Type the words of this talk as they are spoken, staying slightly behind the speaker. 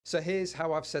So here's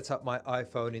how I've set up my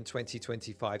iPhone in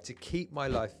 2025 to keep my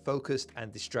life focused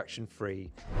and distraction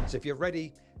free. So if you're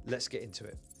ready, let's get into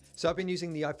it. So I've been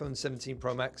using the iPhone 17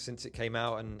 Pro Max since it came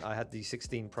out, and I had the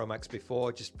 16 Pro Max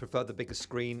before. Just prefer the bigger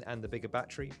screen and the bigger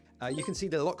battery. You can see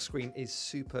the lock screen is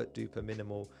super duper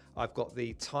minimal. I've got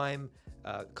the time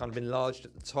kind of enlarged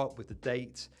at the top with the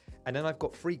date. And then I've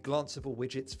got 3 glanceable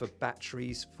widgets for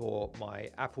batteries for my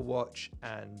Apple Watch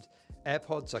and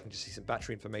AirPods, so I can just see some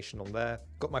battery information on there.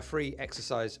 Got my free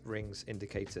exercise rings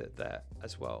indicator there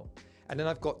as well. And then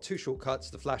I've got 2 shortcuts,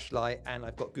 the flashlight, and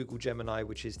I've got Google Gemini,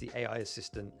 which is the AI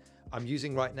assistant I'm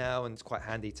using right now, and it's quite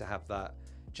handy to have that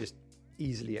just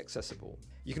easily accessible.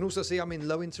 You can also see I'm in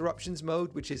low interruptions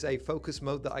mode, which is a focus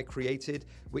mode that I created,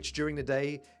 which during the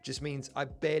day just means I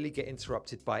barely get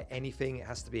interrupted by anything. It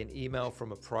has to be an email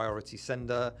from a priority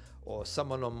sender or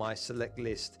someone on my select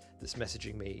list that's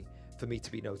messaging me for me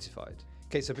to be notified.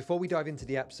 Okay, so before we dive into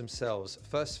the apps themselves,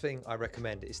 first thing I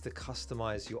recommend is to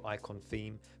customize your icon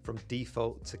theme from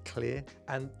default to clear.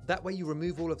 And that way you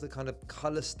remove all of the kind of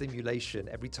color stimulation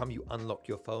every time you unlock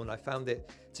your phone. I found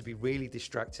it to be really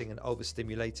distracting and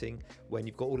overstimulating when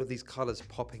you've got all of these colors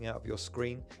popping out of your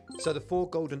screen. So the 4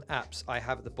 golden apps I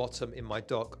have at the bottom in my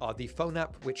dock are the phone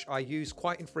app, which I use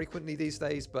quite infrequently these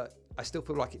days, but I still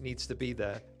feel like it needs to be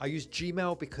there. I use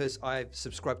Gmail because I've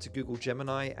subscribed to Google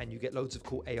Gemini, and you get loads of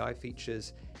cool AI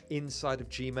features inside of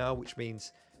Gmail, which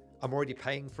means I'm already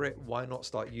paying for it. Why not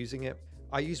start using it?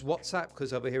 I use WhatsApp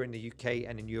because over here in the UK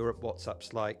and in Europe,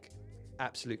 WhatsApp's like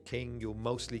absolute king. You'll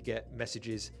mostly get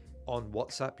messages on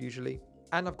WhatsApp usually.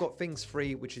 And I've got Things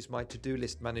Free, which is my to-do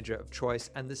list manager of choice,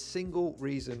 and the single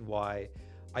reason why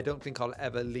I don't think I'll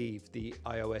ever leave the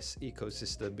iOS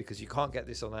ecosystem, because you can't get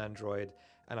this on Android,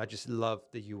 and I just love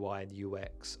the UI and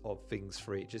UX of Things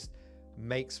Free. It just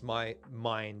makes my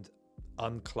mind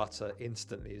unclutter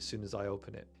instantly as soon as I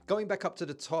open it. Going back up to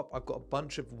the top, I've got a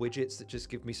bunch of widgets that just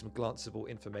give me some glanceable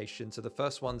information. So the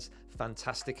first one's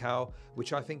Fantastical,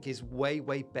 which I think is way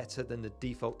better than the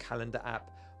default calendar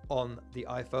app on the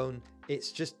iPhone.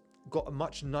 It's just got a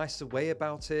much nicer way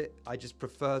about it. I just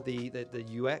prefer the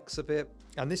UX of it.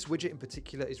 And this widget in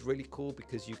particular is really cool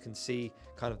because you can see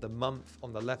kind of the month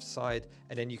on the left side,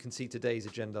 and then you can see today's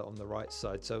agenda on the right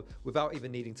side. So without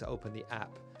even needing to open the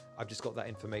app, I've just got that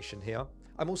information here.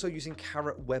 I'm also using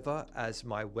Carrot Weather as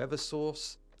my weather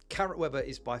source. Carrot Weather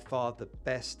is by far the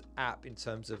best app in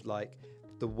terms of like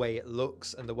the way it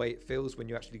looks and the way it feels when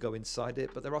you actually go inside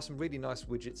it. But there are some really nice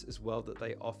widgets as well that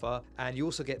they offer. And you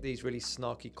also get these really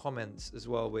snarky comments as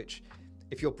well, which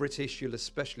if you're British, you'll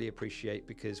especially appreciate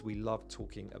because we love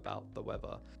talking about the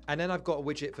weather. And then I've got a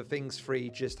widget for Things Free,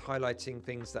 just highlighting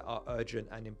things that are urgent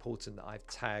and important that I've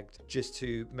tagged just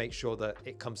to make sure that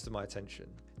it comes to my attention.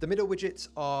 The middle widgets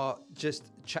are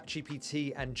just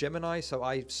ChatGPT and Gemini. So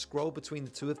I scroll between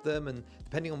the 2 of them, and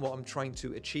depending on what I'm trying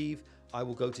to achieve, I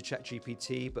will go to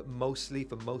ChatGPT, but mostly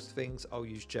for most things, I'll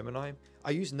use Gemini.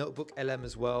 I use Notebook LM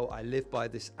as well. I live by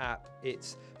this app.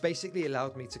 It's basically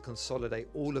allowed me to consolidate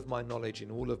all of my knowledge in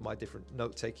all of my different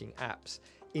note-taking apps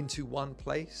into one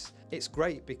place. It's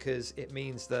great because it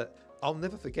means that I'll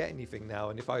never forget anything now.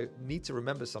 And if I need to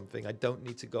remember something, I don't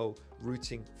need to go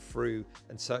rooting through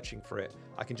and searching for it.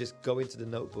 I can just go into the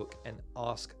notebook and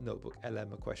ask Notebook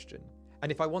LM a question.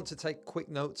 And if I want to take quick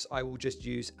notes, I will just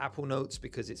use Apple Notes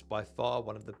because it's by far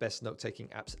one of the best note-taking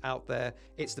apps out there.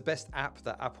 It's the best app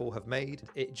that Apple have made.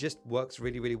 It just works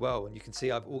really well. And you can see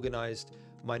I've organized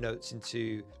my notes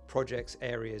into projects,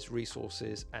 areas,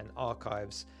 resources, and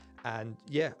archives. And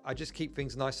yeah, I just keep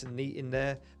things nice and neat in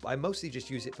there, but I mostly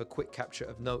just use it for quick capture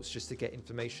of notes just to get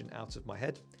information out of my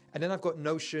head. And then I've got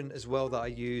Notion as well that I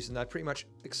use, and I pretty much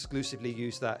exclusively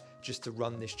use that just to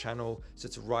run this channel. So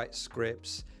to write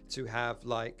scripts, to have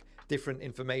like different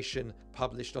information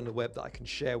published on the web that I can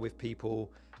share with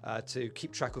people, to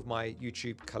keep track of my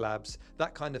YouTube collabs,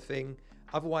 that kind of thing.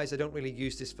 Otherwise, I don't really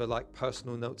use this for like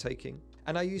personal note taking.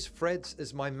 And I use Threads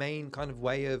as my main kind of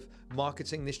way of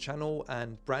marketing this channel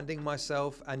and branding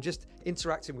myself and just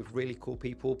interacting with really cool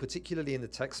people, particularly in the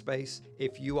tech space.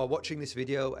 If you are watching this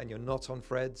video and you're not on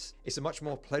Threads, it's a much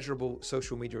more pleasurable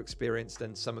social media experience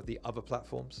than some of the other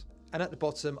platforms. And at the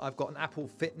bottom, I've got an Apple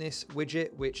Fitness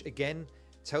widget, which again,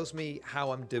 tells me how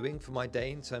I'm doing for my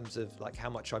day in terms of like how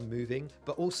much I'm moving.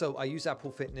 But also I use Apple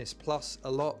Fitness Plus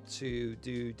a lot to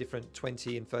do different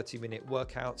 20 and 30-minute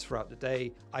workouts throughout the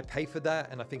day. I pay for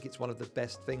that, and I think it's one of the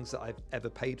best things that I've ever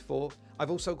paid for.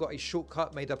 I've also got a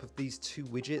shortcut made up of these 2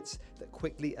 widgets that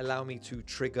quickly allow me to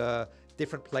trigger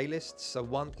different playlists. So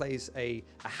one plays a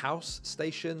house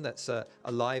station that's a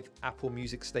live Apple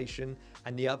Music station,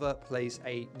 and the other plays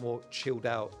a more chilled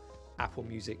out Apple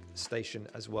Music station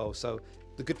as well. So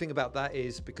The good thing about that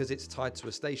is because it's tied to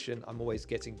a station, I'm always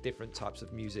getting different types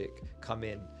of music come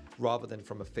in rather than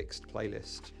from a fixed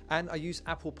playlist. And I use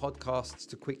Apple Podcasts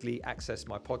to quickly access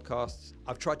my podcasts.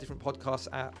 I've tried different podcast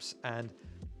apps and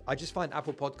I just find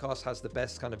Apple Podcasts has the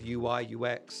best kind of UI,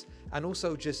 UX, and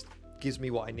also just gives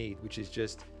me what I need, which is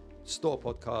just store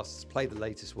podcasts, play the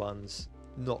latest ones,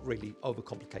 not really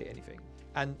overcomplicate anything.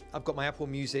 And I've got my Apple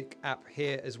Music app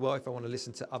here as well if I want to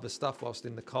listen to other stuff whilst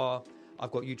in the car. I've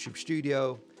got YouTube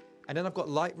Studio, and then I've got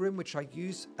Lightroom, which I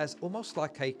use as almost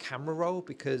like a camera roll,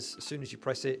 because as soon as you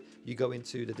press it, you go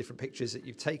into the different pictures that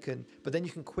you've taken, but then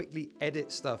you can quickly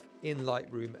edit stuff in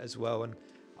Lightroom as well. And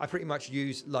I pretty much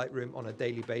use Lightroom on a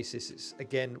daily basis. It's,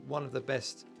 again, one of the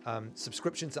best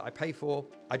subscriptions that I pay for.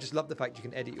 I just love the fact you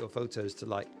can edit your photos to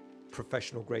like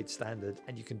professional grade standard,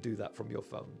 and you can do that from your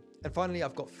phone. And finally,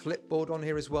 I've got Flipboard on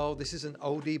here as well. This is an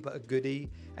oldie but a goodie,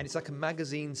 and it's like a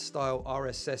magazine style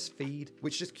RSS feed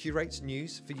which just curates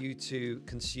news for you to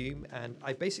consume. And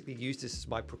I basically use this as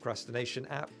my procrastination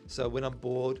app. So when I'm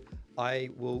bored, I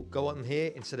will go on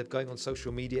here. Instead of going on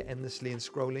social media endlessly and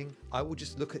scrolling, I will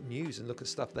just look at news and look at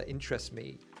stuff that interests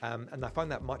me. And I find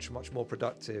that much more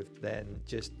productive than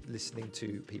just listening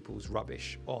to people's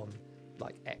rubbish on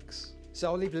like X. So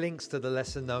I'll leave links to the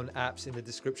lesser known apps in the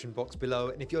description box below.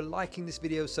 And if you're liking this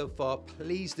video so far,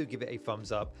 please do give it a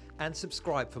thumbs up and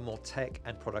subscribe for more tech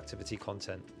and productivity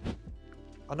content.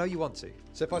 I know you want to.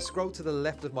 So if I scroll to the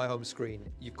left of my home screen,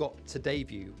 you've got Today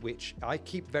View, which I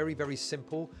keep very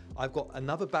simple. I've got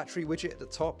another battery widget at the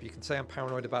top. You can say I'm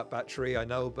paranoid about battery, I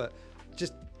know, but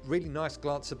just really nice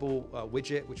glanceable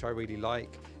widget, which I really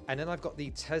like. And then I've got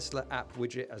the Tesla app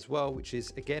widget as well, which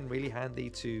is again really handy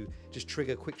to just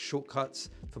trigger quick shortcuts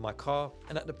for my car.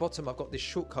 And at the bottom, I've got this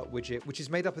shortcut widget, which is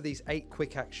made up of these 8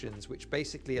 quick actions, which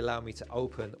basically allow me to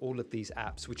open all of these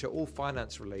apps, which are all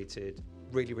finance related,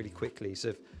 really quickly. So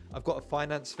if I've got a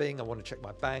finance thing, I want to check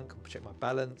my bank, check my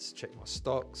balance, check my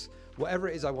stocks, whatever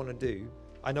it is I want to do,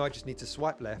 I know I just need to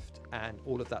swipe left and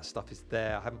all of that stuff is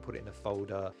there. I haven't put it in a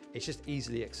folder. It's just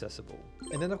easily accessible.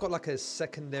 And then I've got like a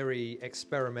secondary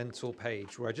experimental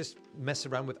page where I just mess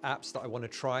around with apps that I want to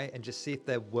try and just see if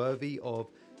they're worthy of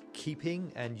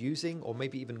keeping and using, or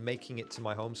maybe even making it to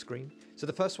my home screen. So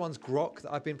the first one's Grok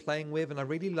that I've been playing with, and I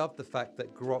really love the fact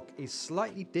that Grok is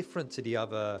slightly different to the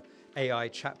other AI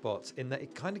chatbots in that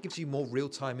it kind of gives you more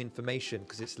real-time information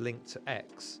because it's linked to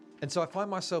X. And so I find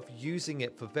myself using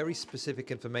it for very specific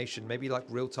information, maybe like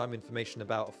real-time information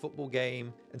about a football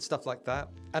game and stuff like that.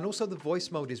 And also the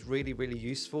voice mode is really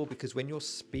useful because when you're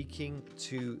speaking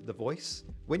to the voice,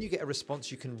 when you get a response,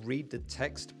 you can read the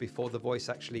text before the voice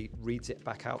actually reads it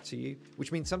back out to you,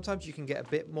 which means sometimes you can get a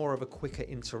bit more of a quicker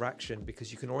interaction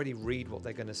because you can already read what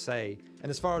they're going to say.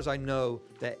 And as far as I know,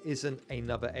 there isn't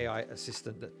another AI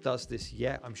assistant that does this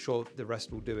yet. I'm sure the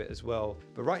rest will do it as well.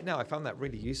 But right now I found that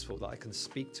really useful that I can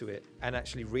speak to it and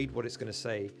actually read what it's going to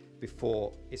say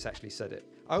before it's actually said it.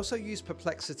 I also use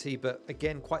Perplexity, but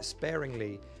again, quite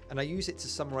sparingly, and I use it to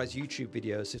summarize YouTube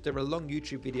videos. If there are long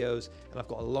YouTube videos and I've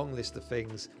got a long list of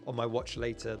things on my watch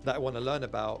later that I want to learn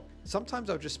about, sometimes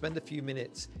I'll just spend a few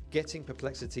minutes getting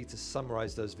Perplexity to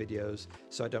summarize those videos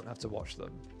so I don't have to watch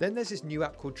them. Then there's this new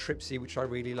app called Tripsy, which I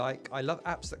really like. I love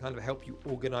apps that kind of help you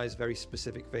organize very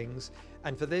specific things.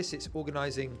 And for this, it's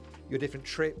organizing your different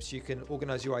trips. You can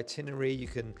organize your itinerary. You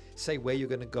can say where you're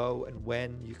going to go and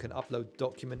when. You can upload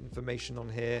document information on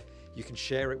here. You can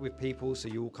share it with people so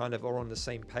you all kind of are on the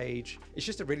same page. It's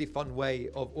just a really fun way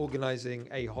of organizing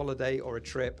a holiday or a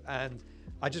trip, and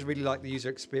I just really like the user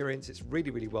experience. It's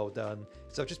really well done.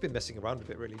 So I've just been messing around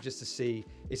with it really just to see,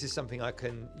 is this something I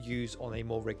can use on a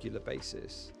more regular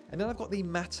basis? And then I've got the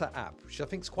Matter app, which I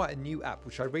think is quite a new app,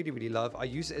 which I really love. I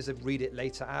use it as a read it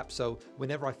later app. So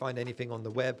whenever I find anything on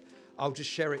the web, I'll just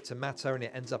share it to Matter and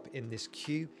it ends up in this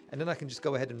queue. And then I can just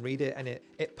go ahead and read it, and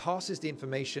it passes the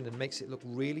information and makes it look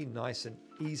really nice and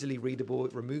easily readable.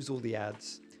 It removes all the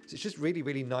ads. So it's just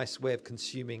really nice way of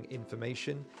consuming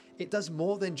information. It does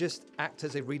more than just act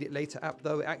as a read it later app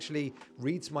though. It actually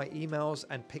reads my emails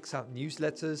and picks out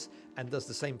newsletters and does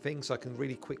the same thing. So I can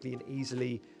really quickly and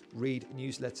easily read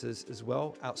newsletters as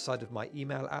well outside of my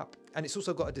email app. And it's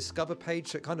also got a discover page,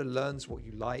 so it kind of learns what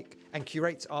you like and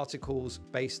curates articles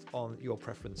based on your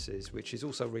preferences, which is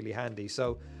also really handy.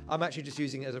 So I'm actually just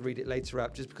using it as a read it later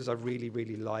app just because I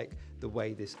really like the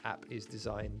way this app is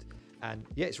designed. And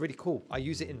yeah, it's really cool. I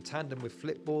use it in tandem with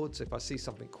Flipboard. So if I see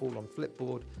something cool on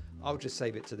Flipboard, I'll just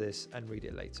save it to this and read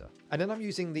it later. And then I'm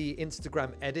using the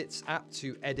Instagram Edits app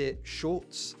to edit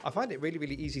shorts. I find it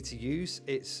really easy to use.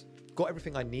 It's got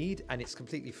everything I need and it's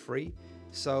completely free.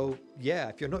 So yeah,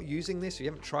 if you're not using this or you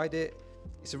haven't tried it,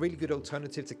 it's a really good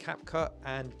alternative to CapCut,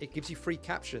 and it gives you free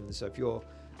captions. So if you're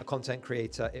a content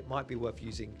creator, it might be worth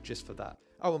using just for that.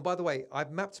 Oh, and by the way,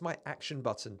 I've mapped my action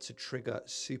button to trigger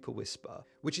Super Whisper,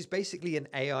 which is basically an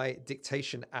AI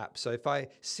dictation app. So if I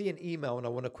see an email and I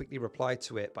want to quickly reply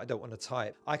to it, but I don't want to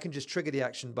type, I can just trigger the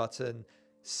action button,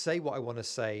 say what I want to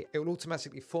say. It will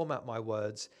automatically format my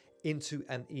words into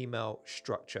an email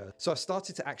structure. So I've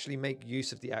started to actually make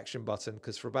use of the action button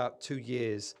because for about 2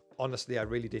 years, honestly, I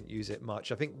really didn't use it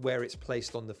much. I think where it's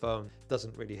placed on the phone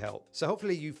doesn't really help. So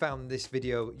hopefully you found this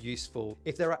video useful.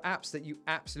 If there are apps that you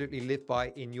absolutely live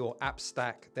by in your app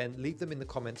stack, then leave them in the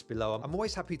comments below. I'm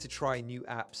always happy to try new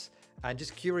apps and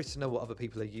just curious to know what other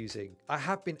people are using. I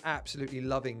have been absolutely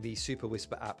loving the Super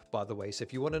Whisper app, by the way. So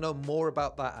if you want to know more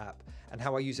about that app and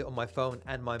how I use it on my phone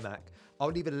and my Mac, I'll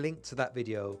leave a link to that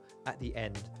video at the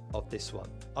end of this one.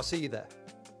 I'll see you there.